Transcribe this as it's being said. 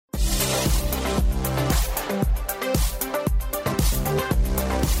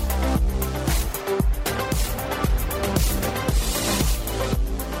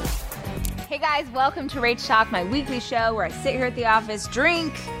guys, welcome to Rach Talk, my weekly show where I sit here at the office,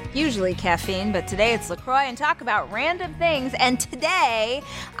 drink, usually caffeine, but today it's LaCroix, and talk about random things. And today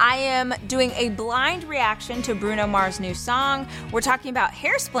I am doing a blind reaction to Bruno Mars' new song. We're talking about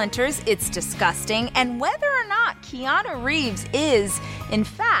hair splinters, it's disgusting, and whether or not Keanu Reeves is, in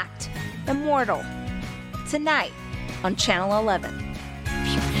fact, immortal. Tonight on Channel 11.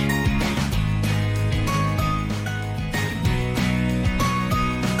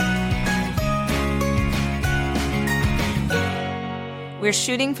 We're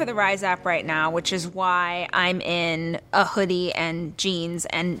shooting for the Rise app right now, which is why I'm in a hoodie and jeans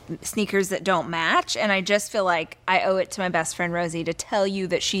and sneakers that don't match. And I just feel like I owe it to my best friend Rosie to tell you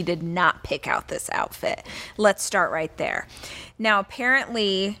that she did not pick out this outfit. Let's start right there. Now,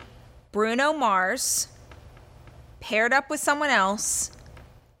 apparently, Bruno Mars paired up with someone else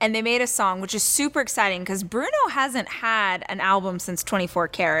and they made a song, which is super exciting because Bruno hasn't had an album since 24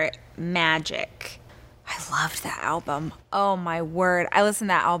 Karat Magic. I loved that album. Oh my word. I listened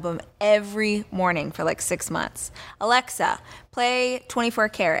to that album every morning for like 6 months. Alexa, play 24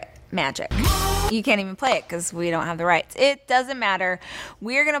 Karat Magic. You can't even play it because we don't have the rights. It doesn't matter.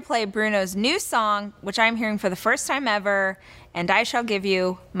 We're going to play Bruno's new song, which I'm hearing for the first time ever, and I shall give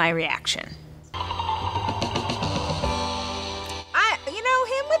you my reaction.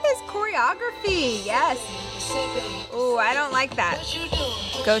 Him with his choreography, yes. Ooh, I don't like that.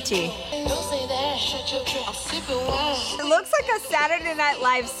 Goatee. It looks like a Saturday Night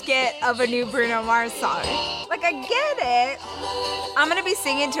Live skit of a new Bruno Mars song. Like, I get it. I'm going to be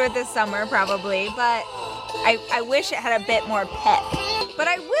singing to it this summer, probably, but I wish it had a bit more pep. But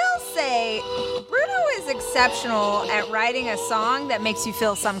I will say, Bruno is exceptional at writing a song that makes you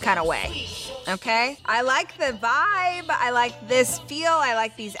feel some kind of way. Okay? I like the vibe. I like this feel. I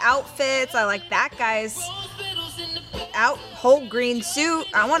like these outfits. I like that guy's whole green suit.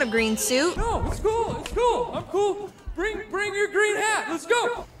 I want a green suit. No, it's cool. It's cool. I'm cool. Bring your green hat. Let's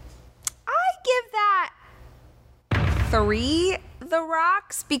go. I give that 3 The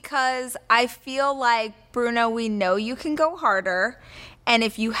Rocks because I feel like, Bruno, we know you can go harder. And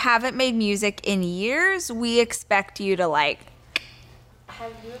if you haven't made music in years, we expect you to Have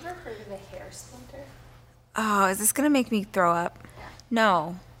you ever heard of a hair splinter? Oh, is this going to make me throw up? Yeah.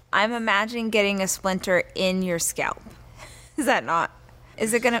 No. I'm imagining getting a splinter in your scalp. Is that not?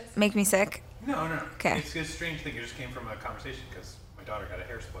 Is it going to make me sick? No. Okay. It's a strange thing. It just came from a conversation because my daughter got a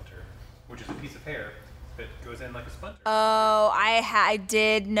hair splinter, which is a piece of hair that goes in like a splinter. Oh, I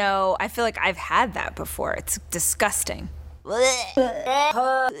did know. I feel like I've had that before. It's disgusting.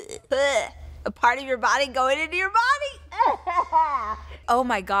 A part of your body going into your body. Oh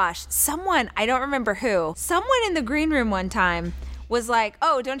my gosh. Someone, I don't remember who, someone in the green room one time was like,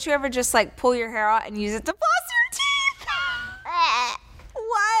 oh, don't you ever just pull your hair out and use it to floss your teeth?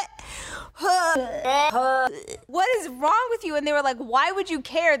 What? What is wrong with you? And they were like, why would you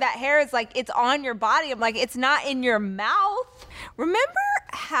care? That hair is it's on your body. I'm like, it's not in your mouth. Remember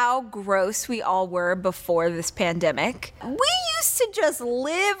how gross we all were before this pandemic? We used to just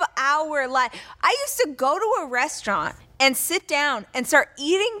live our life. I used to go to a restaurant and sit down and start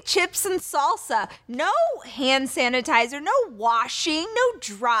eating chips and salsa. No hand sanitizer, no washing, no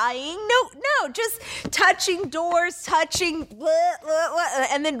drying, no, just touching doors,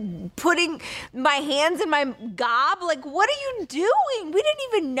 and then putting my hands in my gob. What are you doing? We didn't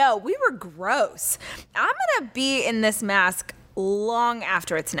even know. We were gross. I'm gonna be in this mask long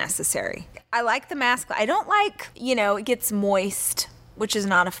after it's necessary. I like the mask. I don't like, it gets moist, which is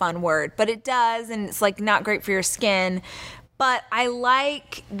not a fun word, but it does, and it's not great for your skin. But I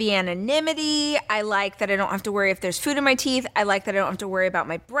like the anonymity. I like that I don't have to worry if there's food in my teeth. I like that I don't have to worry about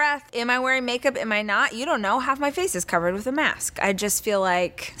my breath. Am I wearing makeup? Am I not? You don't know. Half my face is covered with a mask. I just feel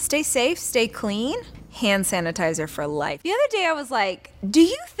like stay safe, stay clean. Hand sanitizer for life. The other day I was like, do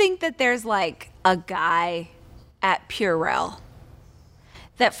you think that there's a guy at Purell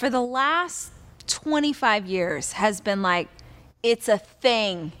that for the last 25 years has been it's a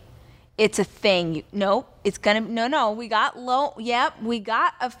thing. It's a thing. No, we got we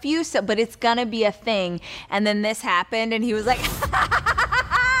got a few, but it's gonna be a thing. And then this happened and he was like, finally,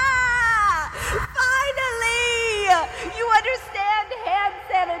 you understand hand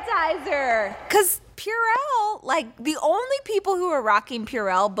sanitizer. Cause Purell, the only people who were rocking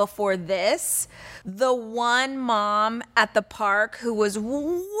Purell before this, the one mom at the park who was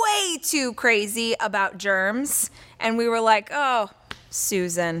way too crazy about germs. And we were like, oh,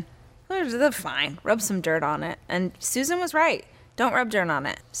 Susan, they're fine. Rub some dirt on it. And Susan was right. Don't rub dirt on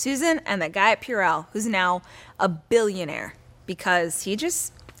it. Susan and the guy at Purell, who's now a billionaire because he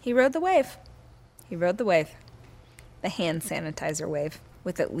rode the wave. He rode the wave. The hand sanitizer wave.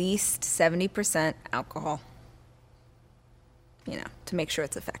 with at least 70% alcohol, to make sure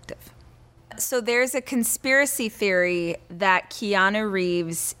it's effective. So there's a conspiracy theory that Keanu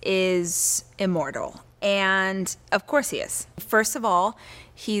Reeves is immortal. And of course he is. First of all,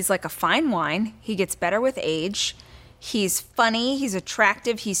 he's like a fine wine. He gets better with age. He's funny, he's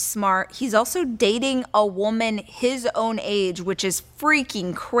attractive, he's smart. He's also dating a woman his own age, which is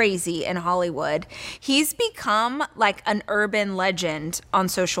freaking crazy in Hollywood. He's become like an urban legend on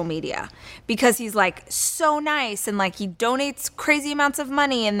social media because he's like so nice and like he donates crazy amounts of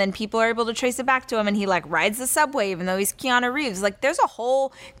money and then people are able to trace it back to him and he like rides the subway even though he's Keanu Reeves. Like there's a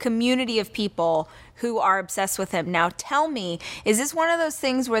whole community of people who are obsessed with him. Now tell me, is this one of those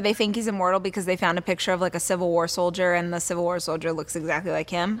things where they think he's immortal because they found a picture of like a Civil War soldier and the Civil War soldier looks exactly like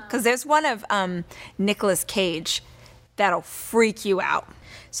him? Because there's one of Nicolas Cage that'll freak you out.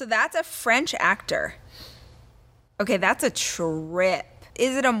 So that's a French actor. Okay, that's a trip.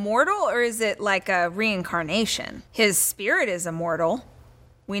 Is it immortal or is it like a reincarnation? His spirit is immortal.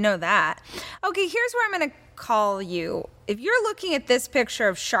 We know that. Okay, here's where I'm going to call you. If you're looking at this picture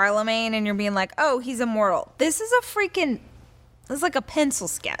of Charlemagne and you're being like, oh, he's immortal. This is like a pencil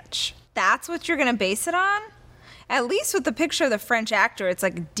sketch. That's what you're going to base it on? At least with the picture of the French actor, it's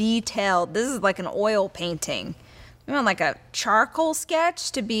like detailed. This is like an oil painting. You want like a charcoal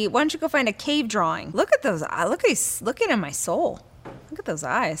sketch to be, why don't you go find a cave drawing? Look at those eyes. He's looking in my soul. Look at those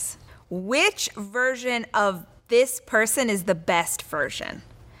eyes. Which version of this person is the best version?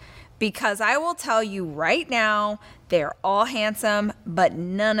 Because I will tell you right now, they're all handsome, but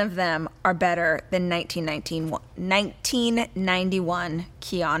none of them are better than 1991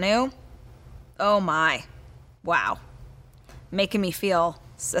 Keanu. Oh my. Wow. Making me feel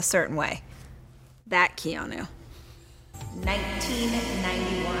a certain way. That Keanu.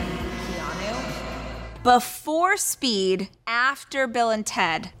 1991 Keanu. Before Speed, after Bill and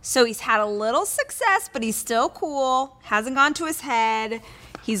Ted. So he's had a little success, but he's still cool. Hasn't gone to his head.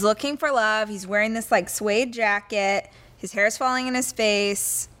 He's looking for love. He's wearing this like suede jacket. His hair's falling in his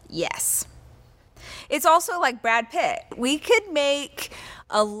face. Yes. It's also like Brad Pitt. We could make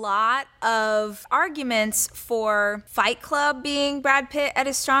a lot of arguments for Fight Club being Brad Pitt at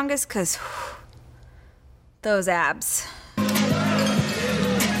his strongest because those abs.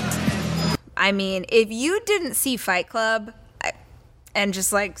 I mean, if you didn't see Fight Club and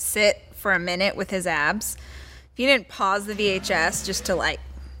just like sit for a minute with his abs, if you didn't pause the VHS just to like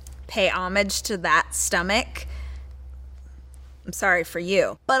pay homage to that stomach, I'm sorry for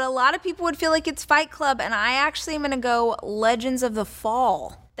you. But a lot of people would feel like it's Fight Club, and I actually am gonna go Legends of the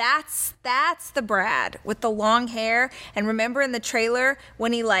Fall. That's the Brad with the long hair. And remember in the trailer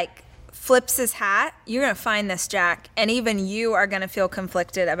when he like flips his hat? You're gonna find this, Jack, and even you are gonna feel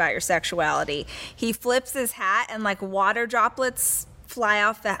conflicted about your sexuality. He flips his hat and like water droplets fly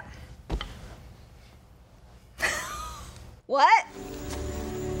off the... What?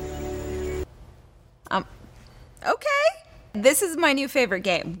 Okay. This is my new favorite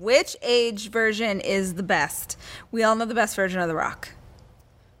game. Which age version is the best? We all know the best version of The Rock.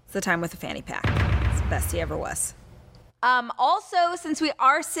 It's the time with the fanny pack. It's the best he ever was. Also, since we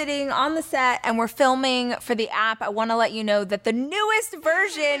are sitting on the set and we're filming for the app, I want to let you know that the newest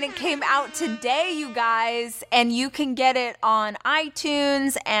version came out today, you guys, and you can get it on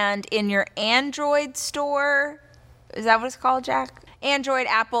iTunes and in your Android store. Is that what it's called, Jack? Android,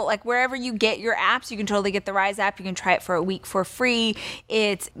 Apple, like wherever you get your apps, you can totally get the Rise app. You can try it for a week for free.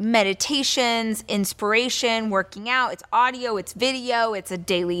 It's meditations, inspiration, working out. It's audio, it's video, it's a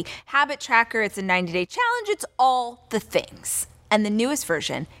daily habit tracker, it's a 90-day challenge. It's all the things. And the newest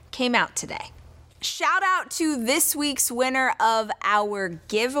version came out today. Shout out to this week's winner of our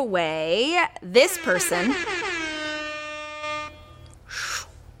giveaway. This person.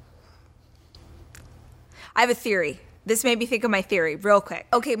 I have a theory. This made me think of my theory real quick.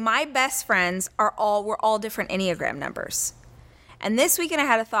 Okay, my best friends we're all different Enneagram numbers. And this weekend I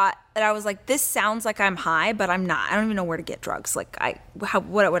had a thought that I was like, this sounds like I'm high, but I'm not. I don't even know where to get drugs. Like,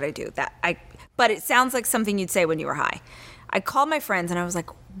 what would I do? But it sounds like something you'd say when you were high. I called my friends and I was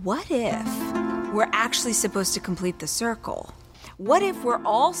like, what if we're actually supposed to complete the circle? What if we're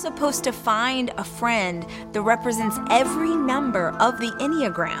all supposed to find a friend that represents every number of the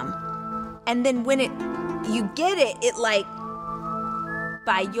Enneagram? And then when you get it, it like,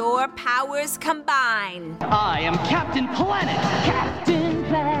 by your powers combined. I am Captain Planet. Captain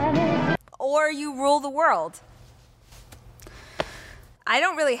Planet. Or you rule the world. I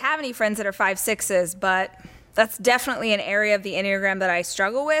don't really have any friends that are 5'6", but that's definitely an area of the Enneagram that I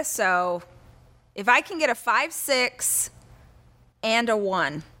struggle with. So if I can get a 5'6" and a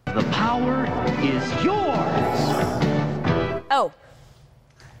 1. The power is yours. Oh,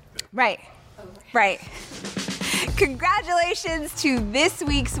 Right. Right. Congratulations to this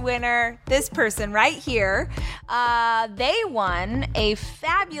week's winner, this person right here. They won a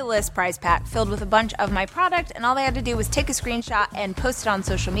fabulous prize pack filled with a bunch of my product, and all they had to do was take a screenshot and post it on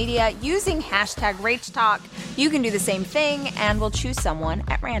social media using hashtag RachTalk. You can do the same thing, and we'll choose someone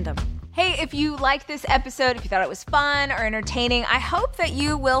at random. Hey, if you liked this episode, if you thought it was fun or entertaining, I hope that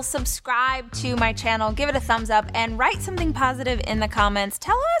you will subscribe to my channel, give it a thumbs up, and write something positive in the comments.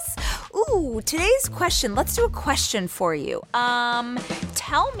 Tell us, today's question, let's do a question for you.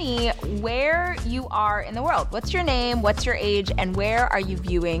 Tell me where you are in the world. What's your name, what's your age, and where are you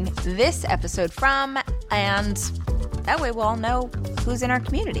viewing this episode from? And that way we'll all know who's in our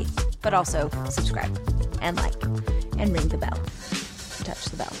community. But also subscribe and like and ring the bell. Touch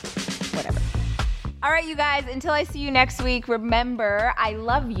the bell. Whatever. All right, you guys, until I see you next week, remember, I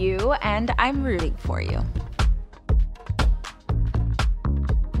love you and I'm rooting for you.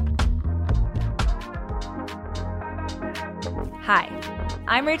 Hi,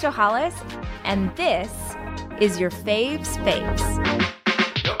 I'm Rachel Hollis, and this is your Faves Faves.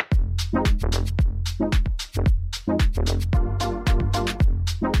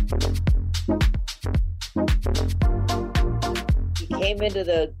 Came into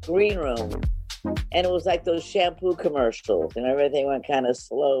the green room, and it was like those shampoo commercials, and everything went kind of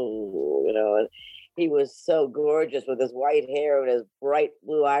slow, and he was so gorgeous with his white hair and his bright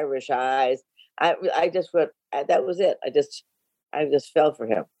blue Irish eyes. I just went, that was it. I just fell for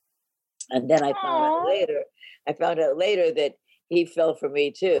him. And then I found out later that he fell for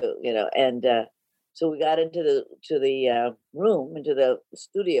me too, and so we got into the room, into the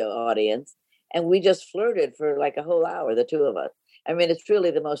studio audience, and we just flirted for like a whole hour, the two of us. I mean, it's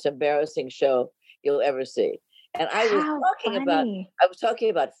really the most embarrassing show you'll ever see. And I was talking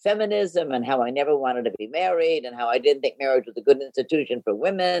about feminism and how I never wanted to be married and how I didn't think marriage was a good institution for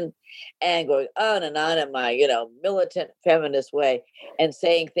women, and going on and on in my, militant feminist way, and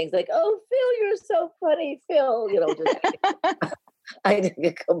saying things like, "Oh, Phil, you're so funny, Phil," just I did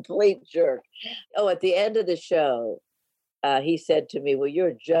a complete jerk. Oh, at the end of the show, he said to me, "Well,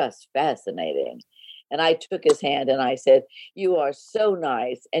 you're just fascinating." And I took his hand and I said, "You are so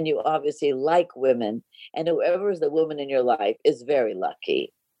nice, and you obviously like women, and whoever is the woman in your life is very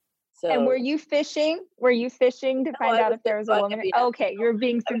lucky." So, and were you fishing? Were you fishing to find out if there was a woman? Okay, you're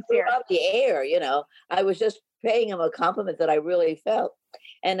being sincere. Off the air, I was just paying him a compliment that I really felt.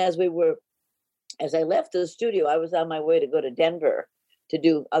 And as I left the studio, I was on my way to go to Denver to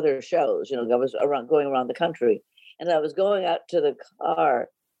do other shows. I was going around the country, and I was going out to the car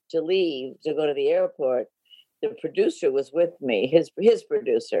to leave to go to the airport. The producer was with me, his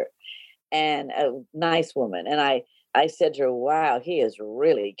producer, and a nice woman. And I said to her, "Wow, he is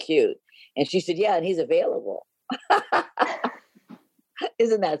really cute." And she said, "Yeah, and he's available."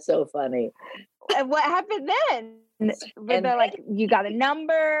 Isn't that so funny? And what happened then? You got a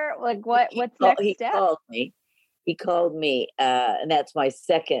number? Like what's next step? He called me, and that's my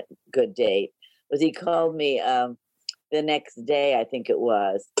second good date. He called me the next day, I think it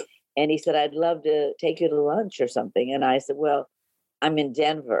was. And he said, "I'd love to take you to lunch or something." And I said, "Well, I'm in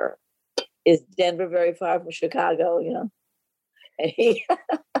Denver. Is Denver very far from Chicago?" And he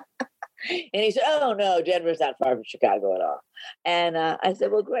said, "Oh, no, Denver's not far from Chicago at all." And I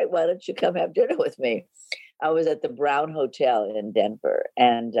said, "Well, great. Why don't you come have dinner with me?" I was at the Brown Hotel in Denver,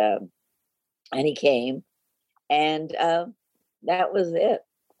 and he came, and that was it.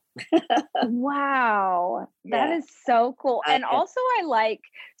 Wow. That is so cool. And also I like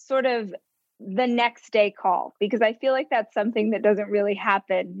sort of the next day call, because I feel like that's something that doesn't really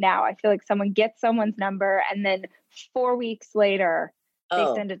happen now. I feel like someone gets someone's number and then 4 weeks later they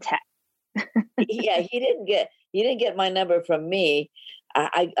send a text. Yeah, he didn't get my number from me.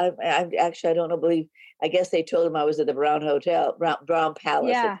 I actually, I don't know, I guess they told him I was at the Brown Hotel, Brown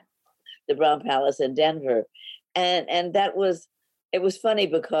Palace, the Brown Palace in Denver. And it was funny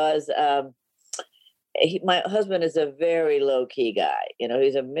because my husband is a very low-key guy.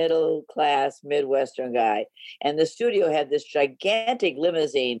 He's a middle-class, Midwestern guy. And the studio had this gigantic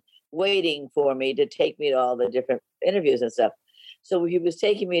limousine waiting for me to take me to all the different interviews and stuff. So he was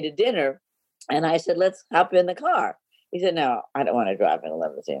taking me to dinner, and I said, "Let's hop in the car." He said, "No, I don't want to drive in a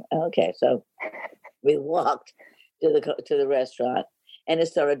limousine." Okay, so we walked to the restaurant, and it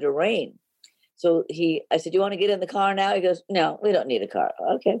started to rain. So I said, "Do you want to get in the car now?" He goes, "No, we don't need a car."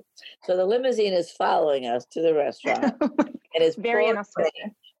 Okay. So the limousine is following us to the restaurant. And it's very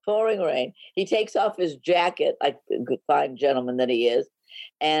pouring rain. He takes off his jacket, like the good fine gentleman that he is.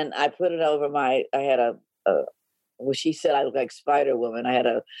 And I put it over I had a well, she said I look like Spider-Woman.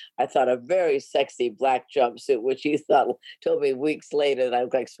 I thought a very sexy black jumpsuit, which she told me weeks later that I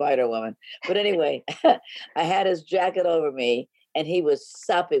look like Spider-Woman. But anyway, I had his jacket over me, and he was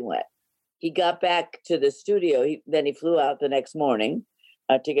sopping wet. He got back to the studio. Then he flew out the next morning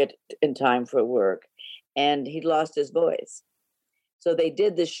to get in time for work, and he'd lost his voice. So they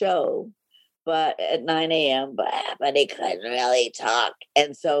did the show, but at 9 a.m., but he couldn't really talk.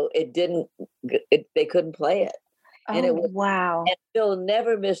 And so they couldn't play it. And it was, wow. And Phil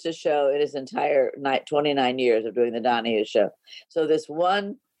never missed a show in his entire 29 years of doing the Donahue show. So this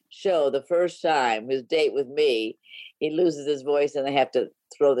one show, the first time, his date with me, he loses his voice and they have to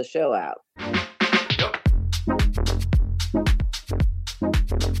throw the show out.